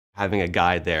having a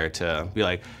guide there to be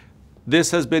like, this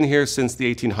has been here since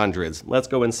the 1800s. Let's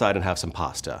go inside and have some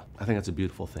pasta. I think that's a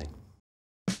beautiful thing.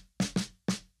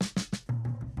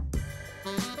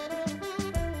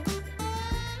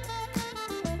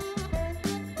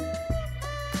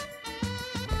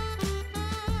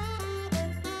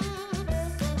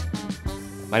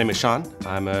 My name is Sean.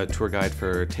 I'm a tour guide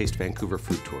for Taste Vancouver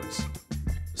Food Tours.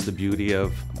 It's the beauty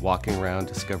of walking around,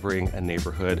 discovering a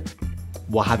neighborhood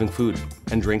while having food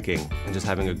and drinking and just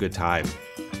having a good time.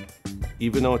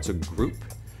 Even though it's a group,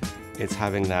 it's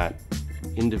having that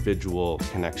individual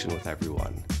connection with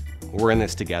everyone. We're in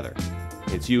this together.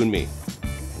 It's you and me,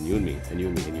 and you and me, and you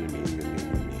and me, and you and me, and you and me,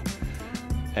 and you and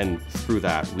me. And through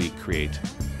that, we create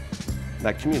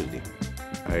that community.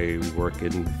 I work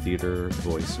in theater,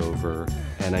 voiceover,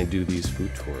 and I do these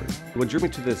food tours. What drew me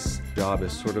to this job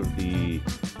is sort of the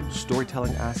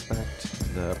storytelling aspect,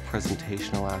 the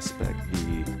presentational aspect,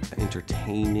 the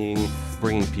entertaining,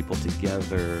 bringing people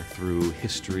together through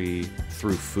history,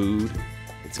 through food.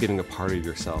 It's giving a part of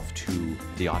yourself to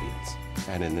the audience.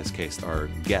 And in this case, our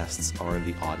guests are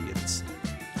the audience.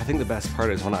 I think the best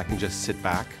part is when I can just sit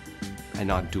back and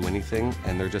not do anything,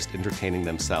 and they're just entertaining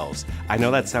themselves. I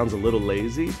know that sounds a little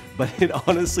lazy, but it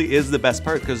honestly is the best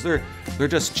part because they're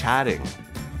just chatting.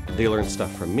 They learn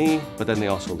stuff from me, but then they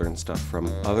also learn stuff from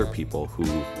other people who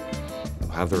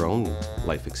have their own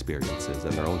life experiences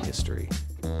and their own history.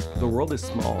 The world is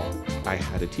small. I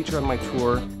had a teacher on my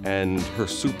tour, and her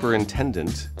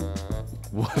superintendent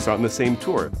was on the same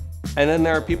tour. And then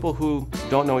there are people who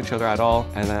don't know each other at all,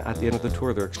 and at the end of the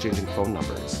tour, they're exchanging phone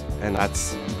numbers. And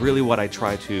that's really what I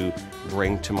try to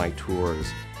bring to my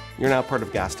tours. You're now part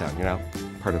of Gastown, you're now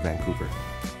part of Vancouver.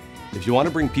 If you want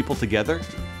to bring people together,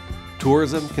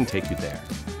 tourism can take you there.